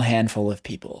small handful of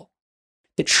people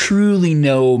that truly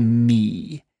know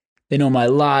me. They know my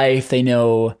life. They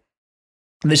know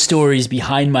the stories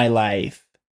behind my life.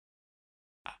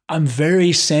 I'm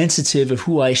very sensitive of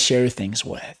who I share things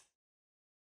with.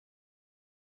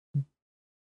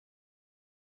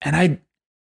 And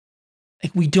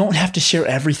we don't have to share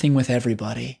everything with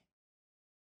everybody.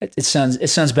 It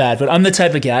sounds bad, but I'm the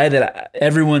type of guy that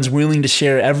everyone's willing to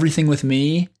share everything with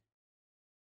me.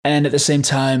 And at the same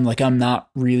time, like, I'm not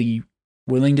really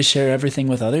willing to share everything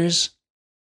with others.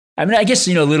 I mean, I guess,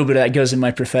 a little bit of that goes in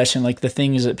my profession. Like, the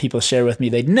things that people share with me,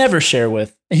 they'd never share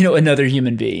with, another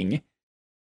human being.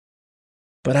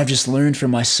 But I've just learned for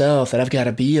myself that I've got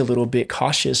to be a little bit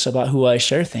cautious about who I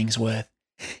share things with.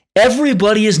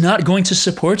 Everybody is not going to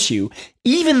support you.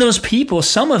 Even those people,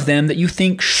 some of them that you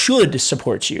think should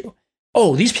support you.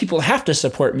 Oh, these people have to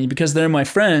support me because they're my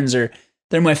friends or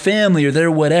they're my family or they're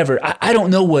whatever. I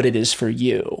don't know what it is for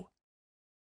you.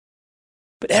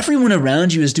 But everyone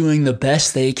around you is doing the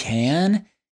best they can.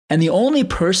 And the only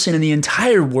person in the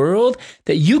entire world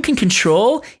that you can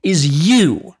control is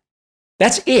you.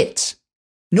 That's it.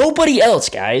 Nobody else,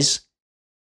 guys.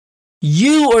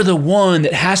 You are the one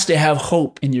that has to have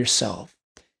hope in yourself.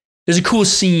 There's a cool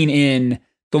scene in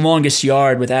The Longest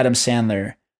Yard with Adam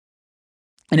Sandler.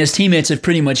 And his teammates have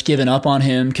pretty much given up on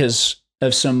him because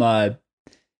of some bad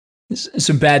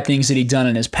things that he'd done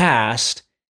in his past.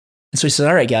 And so he said,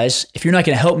 all right, guys, if you're not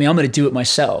going to help me, I'm going to do it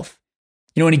myself.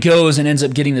 When he goes and ends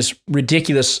up getting this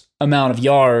ridiculous amount of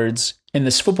yards in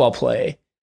this football play.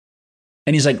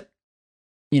 And he's like,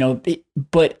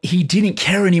 but he didn't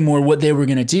care anymore what they were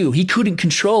going to do. He couldn't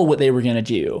control what they were going to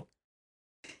do.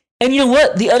 And you know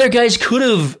what? The other guys could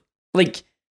have,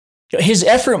 his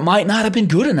effort might not have been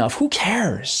good enough. Who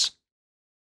cares?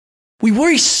 We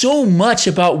worry so much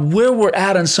about where we're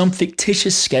at on some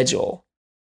fictitious schedule.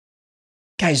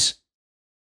 Guys,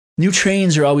 new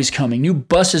trains are always coming. New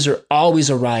buses are always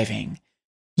arriving.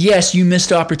 Yes, you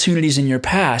missed opportunities in your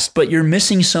past, but you're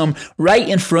missing some right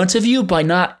in front of you by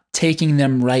not taking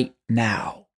them right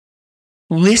now.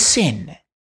 Listen.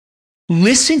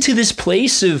 Listen to this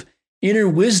place of inner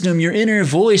wisdom, your inner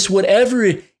voice, whatever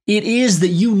it is that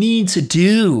you need to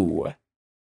do.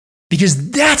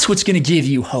 Because that's what's going to give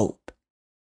you hope.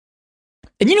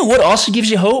 And you know what also gives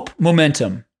you hope?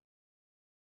 Momentum.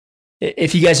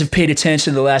 If you guys have paid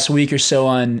attention the last week or so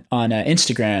on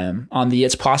Instagram, on the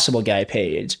It's Possible Guy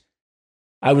page,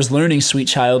 I was learning Sweet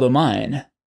Child O' Mine.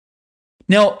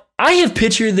 Now, I have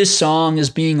pictured this song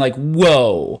as being like,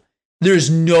 whoa,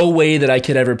 there's no way that I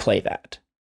could ever play that.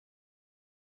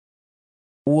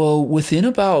 Well, within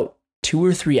about 2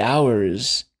 or 3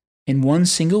 hours in one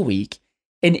single week,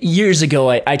 and years ago,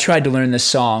 I tried to learn this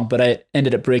song, but I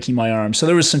ended up breaking my arm. So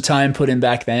there was some time put in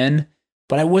back then,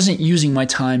 but I wasn't using my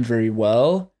time very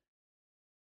well.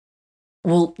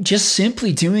 Well, just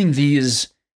simply doing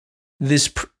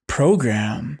this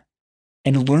program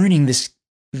and learning this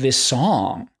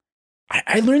song,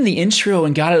 I learned the intro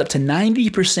and got it up to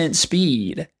 90%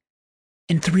 speed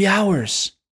in 3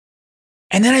 hours.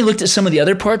 And then I looked at some of the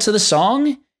other parts of the song,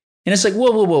 and it's like,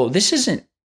 whoa, this isn't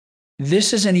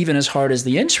even as hard as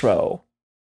the intro.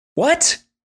 What?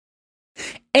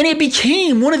 And it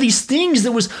became one of these things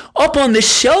that was up on the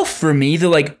shelf for me. They're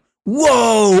like,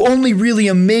 whoa, only really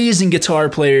amazing guitar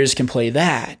players can play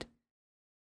that.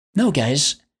 No,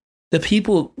 guys,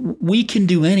 we can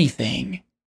do anything.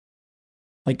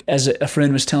 Like, as a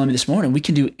friend was telling me this morning, we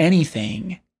can do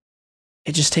anything.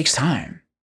 It just takes time.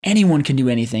 Anyone can do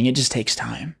anything. It just takes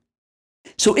time.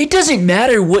 So it doesn't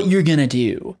matter what you're going to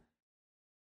do.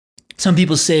 Some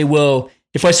people say, well,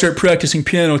 if I start practicing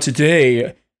piano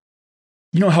today,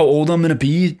 you know how old I'm going to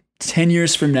be 10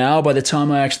 years from now by the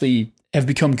time I actually have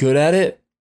become good at it?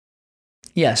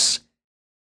 Yes,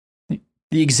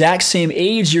 the exact same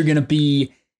age you're going to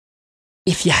be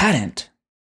if you hadn't.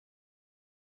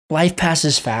 Life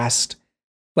passes fast.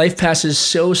 Life passes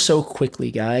so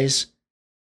quickly, guys.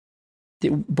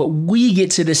 But we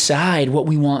get to decide what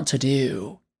we want to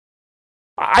do.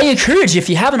 I encourage you, if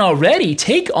you haven't already,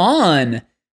 take on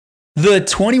the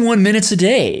 21 minutes a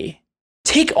day.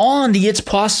 Take on the It's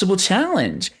Possible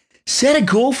challenge. Set a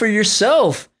goal for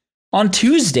yourself on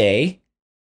Tuesday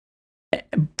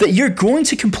that you're going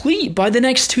to complete by the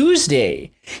next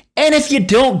Tuesday. And if you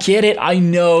don't get it, I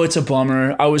know it's a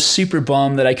bummer. I was super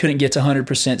bummed that I couldn't get to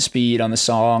 100% speed on the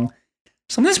song.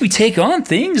 Sometimes we take on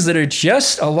things that are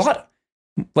just a lot,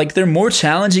 like they're more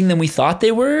challenging than we thought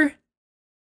they were.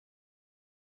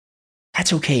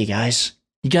 That's okay, guys.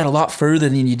 You got a lot further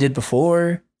than you did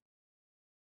before.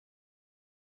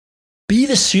 Be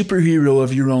the superhero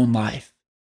of your own life.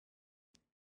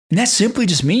 And that simply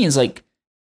just means, like,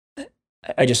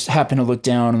 I just happen to look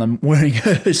down and I'm wearing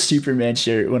a Superman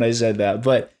shirt when I said that,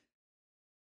 but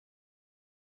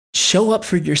show up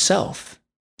for yourself.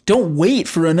 Don't wait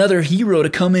for another hero to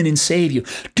come in and save you.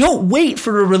 Don't wait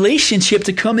for a relationship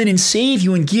to come in and save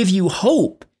you and give you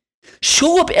hope.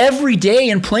 Show up every day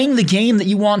and playing the game that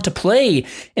you want to play,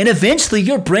 and eventually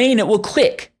your brain, it will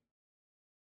click.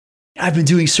 I've been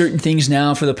doing certain things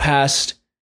now for the past,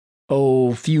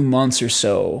 few months or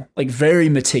so, like very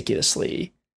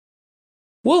meticulously.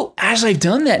 Well, as I've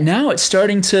done that now,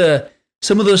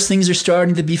 some of those things are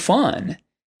starting to be fun.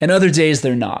 And other days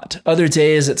they're not. Other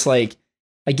days it's like,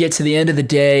 I get to the end of the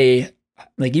day,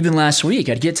 like even last week,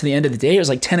 I'd get to the end of the day, it was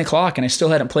like 10 o'clock and I still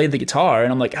hadn't played the guitar.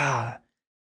 And I'm like, I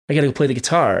gotta go play the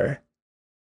guitar.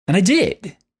 And I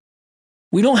did.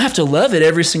 We don't have to love it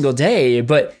every single day,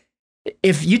 but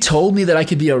if you told me that I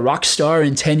could be a rock star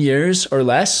in 10 years or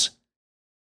less,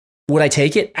 would I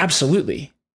take it?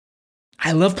 Absolutely.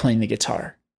 I love playing the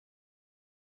guitar.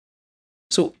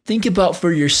 So think about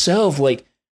for yourself, like,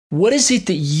 what is it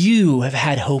that you have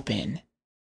had hope in?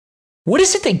 What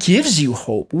is it that gives you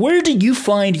hope? Where do you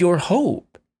find your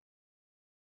hope?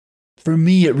 For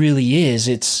me, it really is.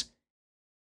 It's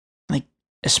like,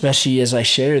 especially as I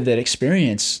shared that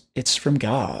experience, it's from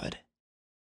God.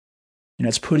 You know,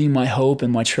 it's putting my hope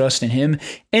and my trust in Him.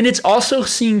 And it's also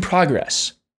seeing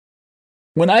progress.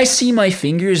 When I see my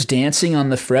fingers dancing on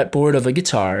the fretboard of a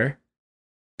guitar,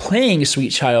 playing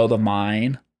Sweet Child of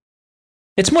Mine,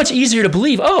 it's much easier to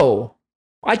believe,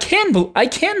 I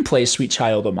can play Sweet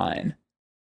Child of Mine.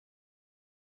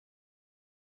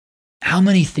 How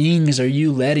many things are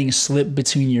you letting slip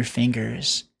between your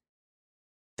fingers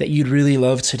that you'd really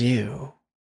love to do?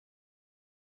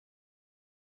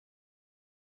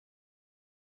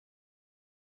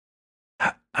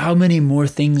 How many more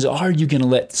things are you going to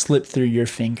let slip through your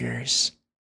fingers?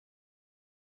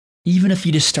 Even if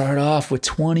you just start off with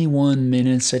 21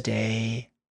 minutes a day.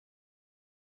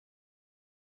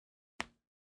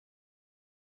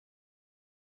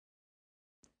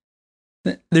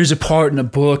 There's a part in a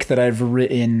book that I've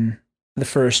written, the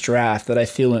first draft, that I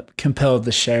feel compelled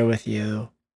to share with you.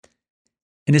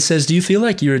 And it says, do you feel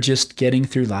like you're just getting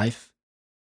through life?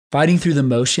 Fighting through the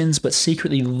motions, but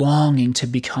secretly longing to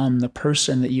become the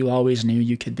person that you always knew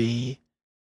you could be?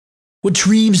 What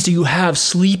dreams do you have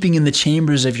sleeping in the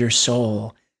chambers of your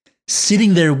soul,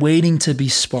 sitting there waiting to be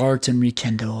sparked and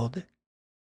rekindled?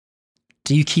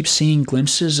 Do you keep seeing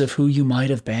glimpses of who you might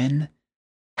have been?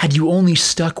 Had you only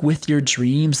stuck with your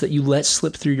dreams that you let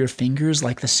slip through your fingers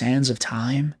like the sands of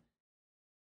time?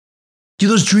 Do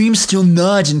those dreams still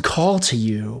nudge and call to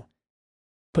you,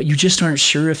 but you just aren't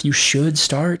sure if you should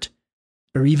start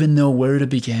or even know where to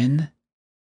begin?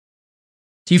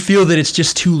 Do you feel that it's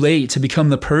just too late to become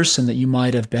the person that you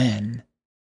might have been?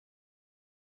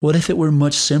 What if it were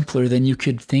much simpler than you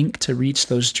could think to reach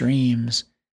those dreams,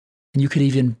 and you could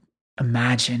even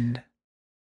imagine?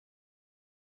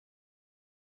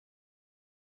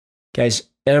 Guys,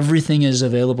 everything is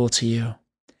available to you.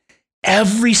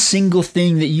 Every single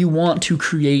thing that you want to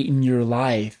create in your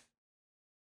life.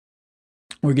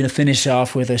 We're going to finish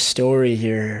off with a story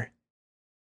here.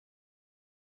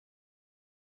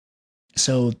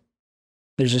 So,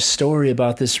 there's a story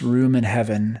about this room in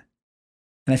heaven.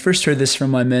 And I first heard this from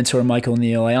my mentor, Michael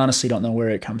Neal. I honestly don't know where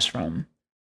it comes from.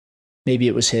 Maybe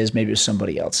it was his, maybe it was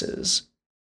somebody else's.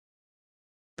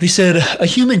 But he said, a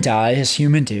human died as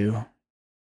human do,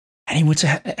 and he went to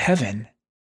heaven.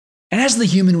 And as the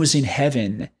human was in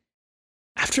heaven,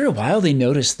 after a while they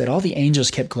noticed that all the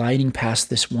angels kept gliding past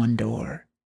this one door.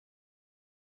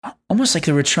 Almost like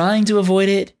they were trying to avoid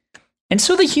it. And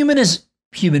so the human, as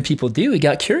human people do, he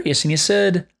got curious and he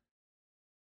said,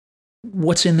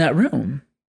 what's in that room?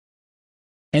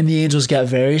 And the angels got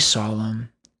very solemn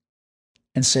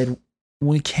and said,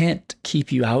 we can't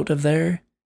keep you out of there,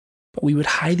 but we would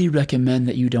highly recommend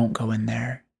that you don't go in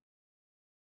there.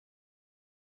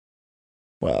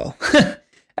 Well,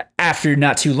 after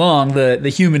not too long, the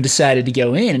human decided to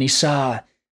go in, and he saw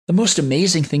the most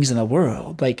amazing things in the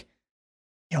world, like,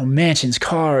 mansions,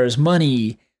 cars,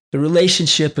 money, the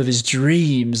relationship of his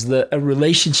dreams, a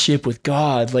relationship with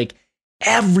God, like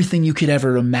everything you could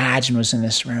ever imagine was in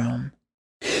this room.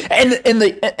 And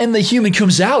the human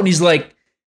comes out and he's like,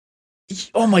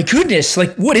 oh my goodness,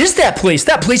 like, what is that place?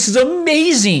 That place is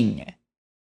amazing.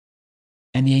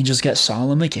 And the angels got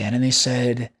solemn again, and they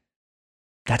said,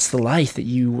 that's the life that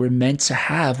you were meant to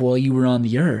have while you were on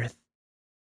the earth,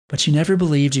 but you never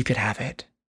believed you could have it.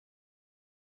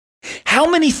 How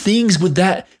many things would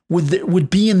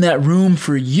be in that room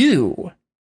for you?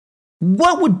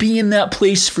 What would be in that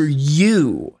place for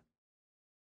you?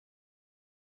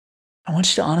 I want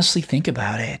you to honestly think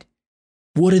about it.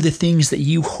 What are the things that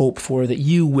you hope for, that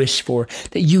you wish for,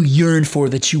 that you yearn for,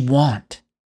 that you want?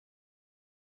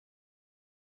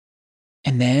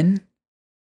 And then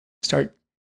start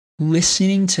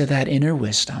listening to that inner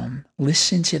wisdom,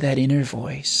 listen to that inner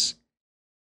voice,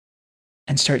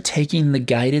 and start taking the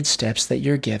guided steps that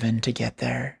you're given to get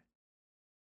there.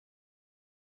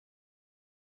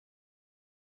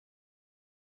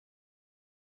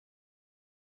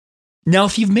 Now,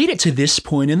 if you've made it to this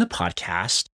point in the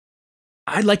podcast,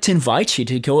 I'd like to invite you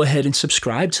to go ahead and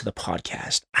subscribe to the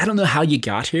podcast. I don't know how you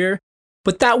got here,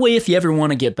 but that way, if you ever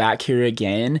want to get back here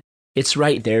again, it's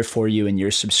right there for you in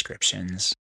your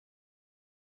subscriptions.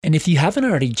 And if you haven't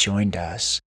already joined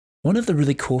us, one of the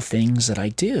really cool things that I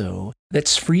do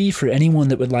that's free for anyone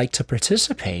that would like to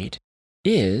participate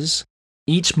is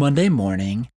each Monday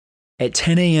morning at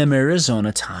 10 a.m.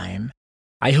 Arizona time,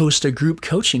 I host a group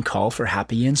coaching call for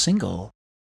Happy and Single.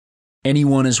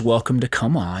 Anyone is welcome to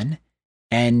come on,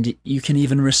 and you can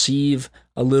even receive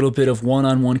a little bit of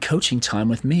one-on-one coaching time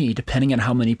with me, depending on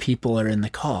how many people are in the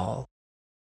call.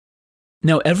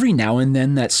 Now, every now and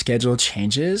then that schedule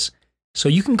changes, so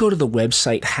you can go to the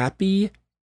website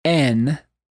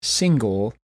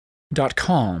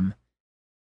happynsingle.com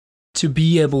to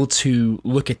be able to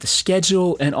look at the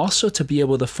schedule and also to be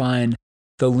able to find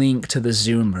the link to the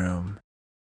Zoom room.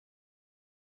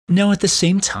 Now, at the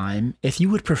same time, if you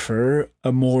would prefer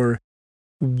a more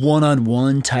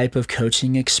one-on-one type of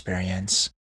coaching experience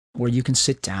where you can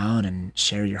sit down and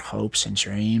share your hopes and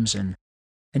dreams and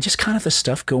just kind of the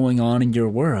stuff going on in your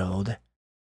world,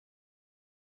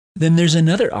 then there's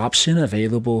another option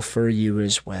available for you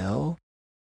as well.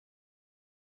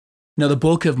 Now, the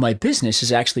bulk of my business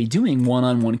is actually doing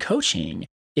one-on-one coaching.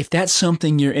 If that's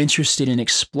something you're interested in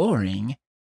exploring,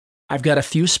 I've got a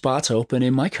few spots open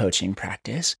in my coaching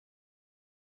practice.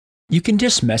 You can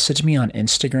just message me on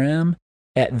Instagram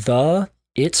at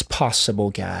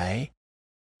 @It'sPossibleGuy,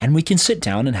 and we can sit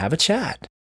down and have a chat.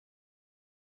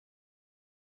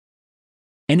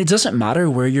 And it doesn't matter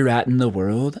where you're at in the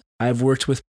world. I've worked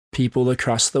with people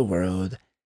across the world.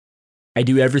 I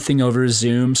do everything over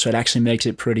Zoom, so it actually makes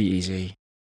it pretty easy.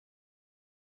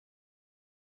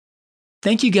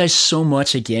 Thank you guys so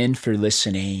much again for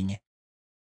listening.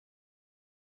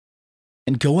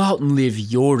 And go out and live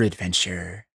your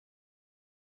adventure.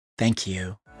 Thank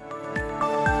you.